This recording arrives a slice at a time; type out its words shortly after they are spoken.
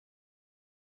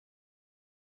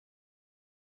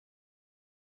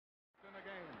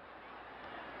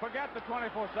Forget the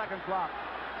 24-second clock.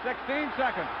 16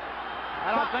 seconds.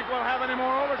 I don't think we'll have any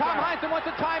more overtime. Tom Heinsohn wants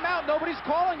a timeout. Nobody's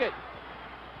calling it.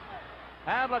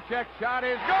 Havlicek shot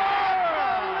is good!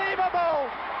 Unbelievable!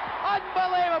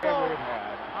 Unbelievable!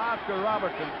 Oscar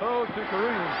Robertson throws to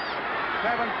Kareem.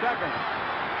 7 seconds.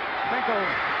 Finkel,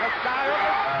 the sky over.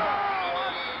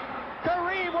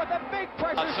 Kareem with a big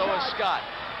pressure So shot. is Scott.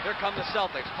 Here come the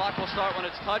Celtics. Clock will start when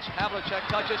it's touched. Havlicek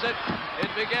touches it. It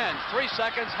begins. 3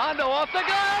 seconds. Hondo off the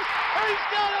glass. He's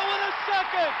got it with a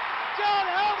second. John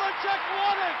Havlicek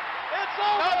won it. It's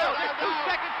over. No, there's 2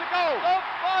 seconds to go. The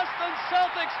Boston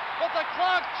Celtics, but the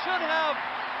clock should have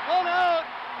run out.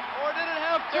 Or did it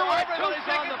have to? There are 2 Everybody's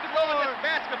on seconds the to go in floor. this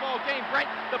basketball game, Brent.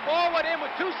 The ball went in with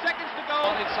 2 seconds to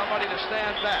go. Need somebody to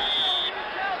stand back.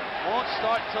 Won't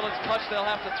start until it's touched. They'll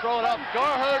have to throw it up.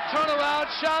 Garhurt,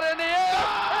 turnaround, shot in the air.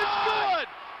 It's good.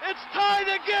 It's tied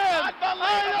again.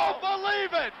 I don't believe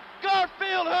it.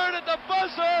 Garfield heard at the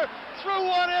buzzer, threw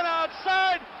one in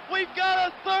outside. We've got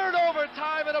a third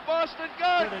overtime in a Boston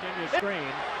gun. Put it in your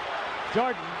screen.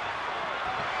 Jordan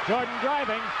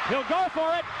driving. He'll go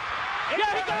for it.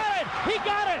 Yeah, he got it. He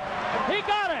got it. He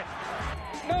got it.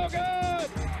 No good.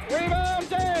 Rebound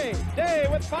Day. Day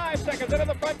with 5 seconds into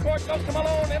the front court. Goes to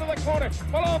Malone into the corner.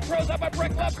 Malone throws up a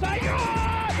brick left side. Good!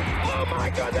 Oh my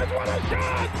goodness, what a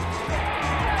shot!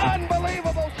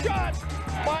 Unbelievable shot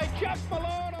by Jeff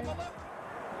Malone on the left.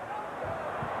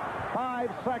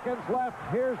 5 seconds left.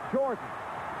 Here's Jordan.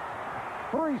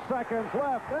 3 seconds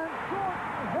left. And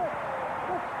Jordan hits.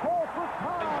 It's call for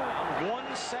time.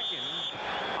 1 second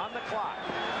on the clock.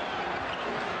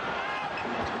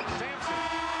 Sampson.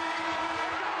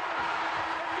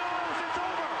 It goes. It's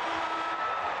over.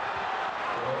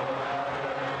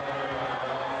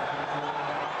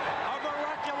 A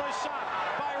miraculous shot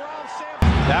by Ralph Sampson.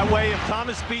 That way, if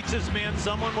Thomas beats his man,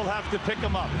 someone will have to pick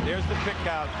him up. There's the pick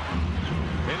out.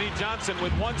 Vinnie Johnson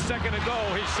with 1 second to go.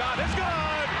 His shot is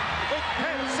good. With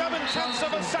 7/10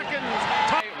 of a second.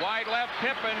 Wide left,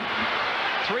 Pippen.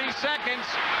 3 seconds.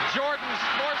 Jordan's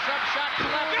force-up shot to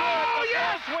left. Oh,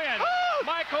 yes! Bulls win. Oh!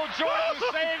 Michael Jordan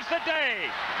saves the day.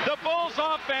 The Bulls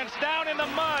offense down in the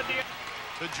mud.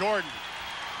 To Jordan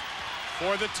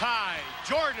for the tie.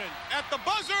 Jordan at the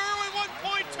buzzer with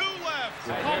 1.2 left.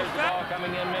 Right, here's the ball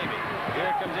coming in, maybe. Here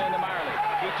it comes in to Marley.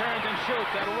 He turns and shoots.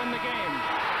 That'll win the game.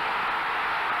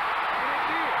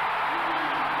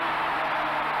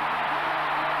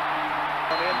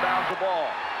 Inbounds the ball.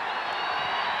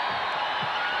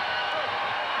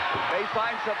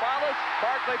 Baseline Sabalas.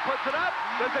 Barkley puts it up.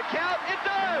 Does it count? It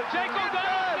does. Jake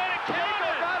O'Donnell said it counted.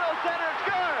 Jake O'Donnell said it's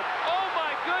good. Oh,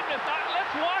 my goodness.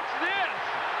 Let's watch this.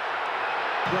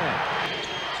 Grant.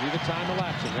 See the time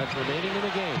elapsing. That's remaining in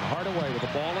the game. Hardaway with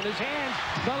the ball in his hands.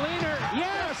 The leaner.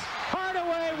 Yes.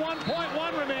 Hardaway.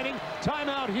 1.1 remaining.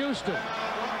 Timeout, Houston.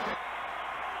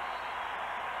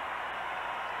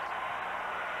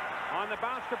 On the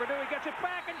bounce to Purdue. He gets it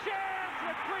back and jams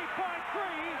with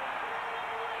 3.3.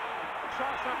 Saw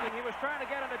something. He was trying to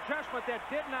get an adjustment that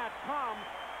did not come,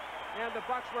 and the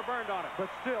Bucks were burned on it.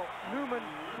 But still, Newman,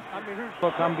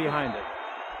 Will come behind it.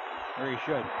 Or he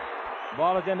should.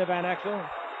 Ball is into Van Exel.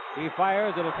 He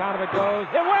fires. It'll count if it goes.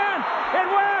 It went! It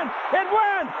went! It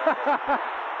went!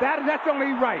 That's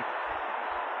only right.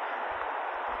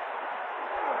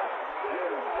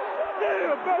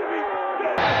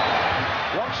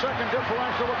 1 second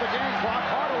differential with the game clock.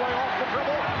 Hardaway off the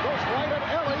dribble. Goes right at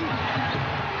Ellie.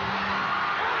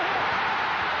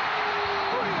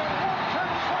 3 and 1/10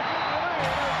 seconds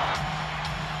remaining.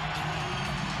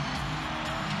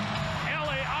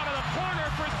 Ellie out of the corner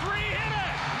for 3. Hit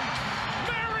it!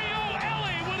 Mario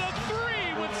Ellie with a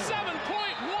 3 with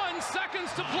 7.1 seconds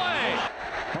to play.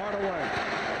 Hardaway.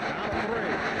 Down to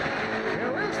 3.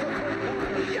 Here is the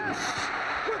three-pointer. Yes!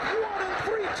 With 1 and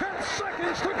 3/10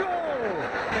 seconds to go.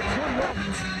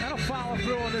 And a follow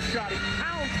through on this shot. He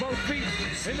pounds both feet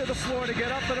into the floor to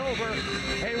get up and over.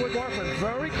 Haywood Warford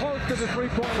very close to the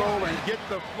three-point line. And get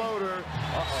the floater.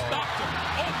 Stockton,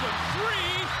 open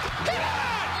 3. Hit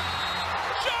it!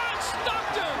 John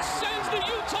Stockton sends the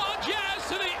Utah Jazz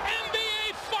to the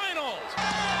NBA Finals.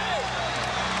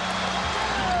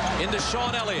 Into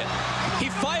Sean Elliott. He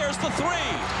fires the 3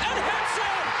 and hits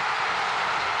it!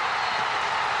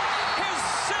 His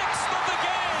 6th of the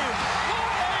game! What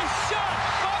a shot!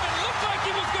 Bob, it looked like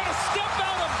he was going to step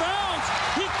out of bounds.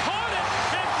 He caught it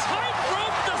and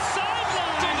tight-broke the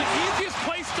sideline. The easiest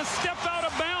place to step out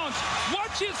of bounds.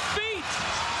 Watch his feet.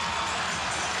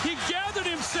 He gathered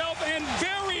himself and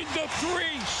buried the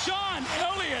 3. Sean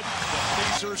Elliott.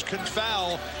 Pacers can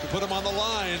foul to put him on the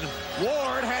line.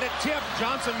 Ward had it tipped.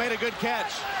 Johnson made a good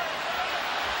catch.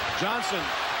 Johnson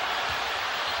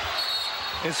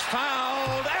is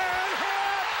fouled and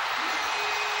hit.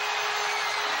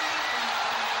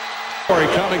 Corey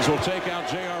Cummings will take out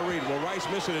J.R. Reed. Will Rice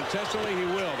miss it intentionally? He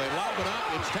will. They lob it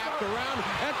up. It's tapped around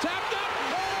and tapped up.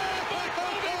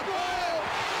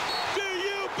 Do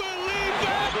you believe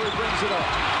that? He brings it up.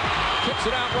 Kicks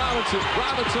it out, Robinson.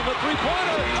 Robinson, the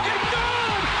three-pointer. It's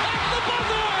good! At the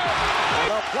buzzer!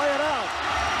 They'll play it out.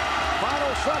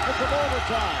 Final seconds of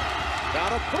overtime. Down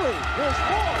to 3. Here's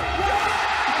 4. Yes!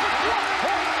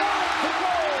 1.9 to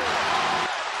go.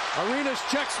 Arenas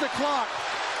checks the clock.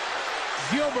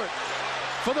 Gilbert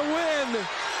for the win.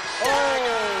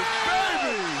 Oh,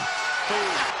 baby!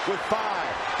 With 5,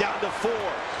 down to 4.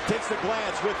 Takes the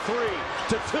glance with 3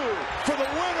 to 2 for the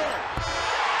winner.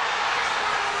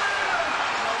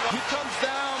 He comes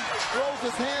down, throws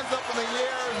his hands up in the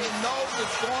air, and he knows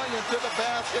it's going into the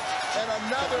basket. And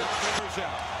another.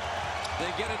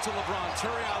 They get it to LeBron.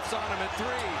 Turrial's on him at 3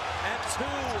 and 2.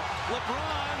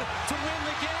 LeBron to win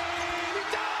the game. He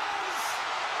does!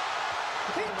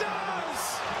 He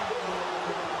does!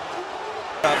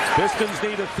 Pistons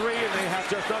need a 3, and they have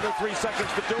just under 3 seconds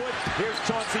to do it. Here's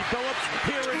Chauncey Billups.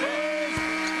 Here it is.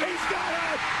 He's got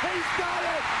it. He's got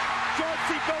it.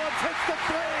 Chauncey Billups hits the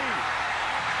 3.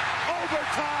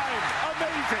 Overtime.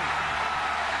 Amazing.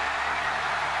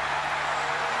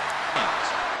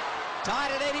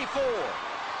 Tied at 84.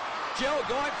 Joe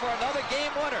going for another game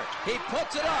winner. He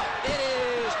puts it up. It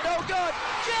is no good.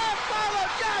 Jam follow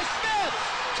Josh Smith.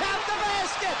 Count the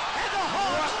basket. And the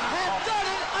Hawks have done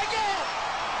it again.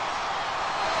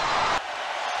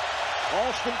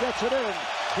 Alston gets it in.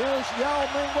 Here's Yao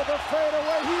Ming with a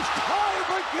fadeaway. He's tied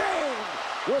the game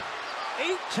with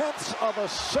 0.8 of a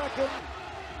second.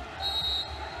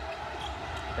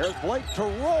 Here's Blake to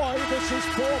Roy. This is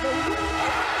for the win.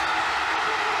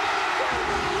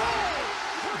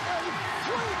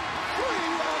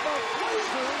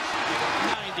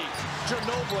 90.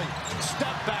 Ginobili.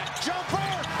 Step back. Jumper.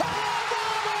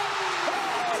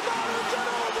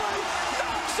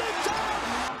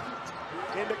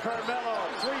 Into Carmelo,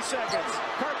 3 seconds.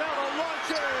 Carmelo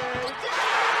launching.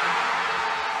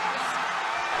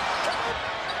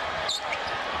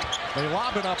 They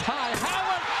lob it up high.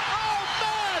 Howard, oh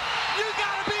man, you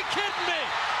gotta be kidding me.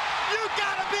 You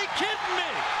gotta be kidding me.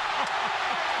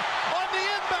 On the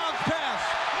inbound pass,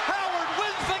 Howard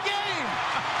wins the game.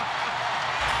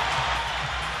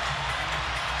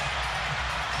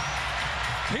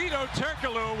 Pito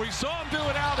Turkoglu, we saw him do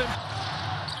it out in.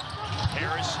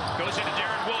 Harris goes into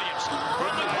Darren Williams from the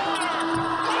corner.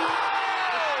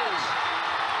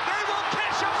 They will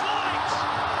catch a flight.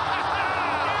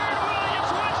 Darren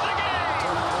Williams wins the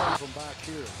game. From back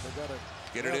here, they got to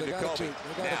get it into Kobe.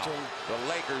 Now the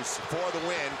Lakers for the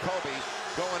win. Kobe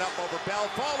going up over Bell,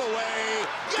 fall away.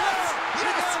 Yes,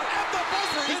 yes, at the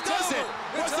buzzer. He does it.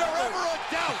 Was there ever a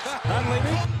doubt? Huntley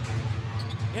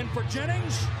in for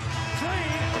Jennings. 3.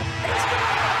 It's good.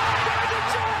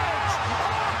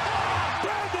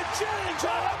 Brandon Jennings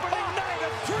on opening night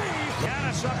of 3.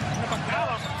 Giannis up to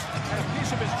McCallum. And a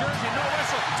piece of his jersey, no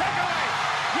whistle. Take away.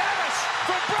 Giannis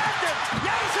from Brandon.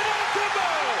 Giannis and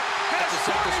Antetokounmpo. Has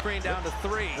set the screen down to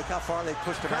 3. Look how far they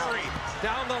pushed him out. Curry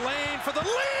down the lane for the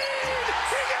lead.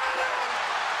 He got it.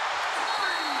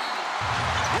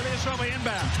 Ilyasova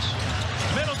inbounds.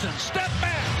 Middleton, step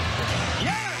back.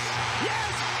 Yes.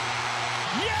 Yes.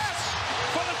 Yes.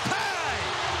 For the tie.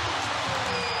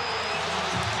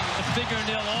 A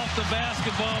fingernail off the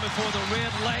basketball before the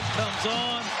red light comes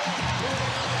on.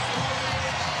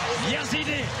 Yes, he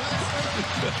did.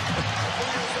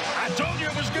 I told you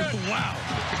it was good. Wow.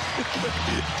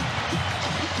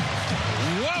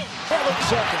 Whoa. 7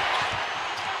 seconds.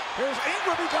 Here's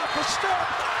Ingram. He got the step.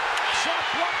 Shot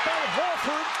blocked by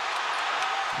Horford.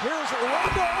 Here's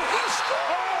Rondo. He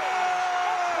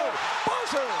scores.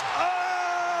 Buzzer.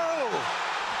 Oh!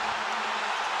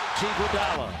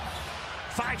 Iguodala.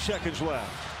 5 seconds left.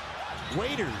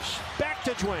 Waiters back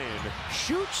to Dwayne.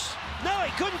 Shoots. No,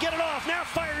 he couldn't get it off. Now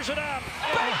fires it up.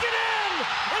 Bank it in.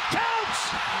 It counts.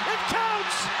 It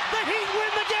counts. The Heat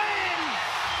win the game.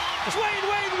 Dwayne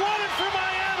Wade won it for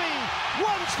Miami.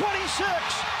 126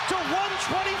 to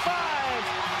 125.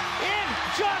 It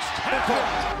just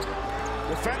happened.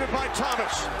 Defended by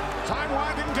Thomas. Time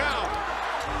winding down.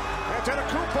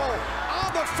 Antetokounmpo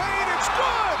on the fade. It's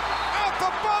good. At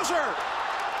the buzzer.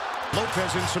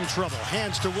 Lopez in some trouble.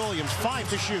 Hands to Williams. 5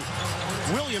 to shoot.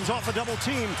 Williams off a double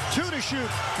team. 2 to shoot.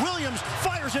 Williams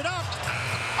fires it up.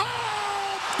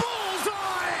 Oh,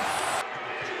 bullseye!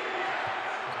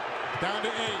 Down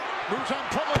to 8. Moves on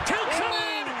public. Tilts it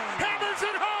in. Hammers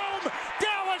it home.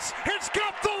 Dallas has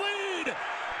got the lead.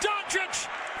 Doncic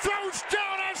throws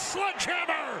down a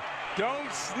sledgehammer.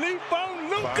 Don't sleep on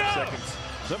Luka. go!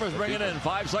 Simmers bring it in.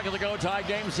 5 seconds to go. Tie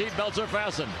game. Seat belts are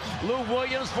fastened. Lou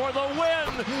Williams for the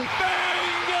win.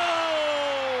 Bingo!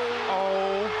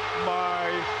 Oh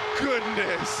my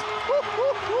goodness.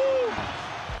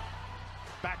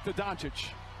 Back to Doncic.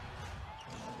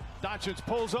 Doncic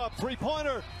pulls up,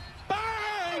 three-pointer.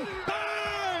 Bang!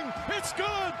 Bang! It's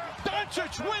good!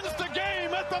 Doncic wins the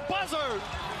game at the buzzer!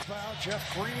 Foul,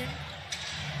 Jeff Green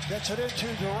gets it into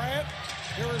Durant.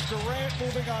 Here is Durant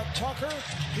moving on Tucker.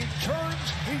 He turns,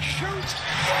 he shoots.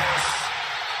 Yes!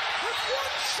 With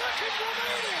 1 second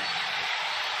remaining.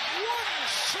 1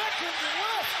 second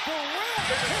left. Durant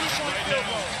hits on field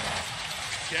goal.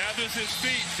 Gathers his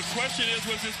feet. The question is,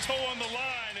 was his toe on the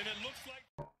line? And it looks like...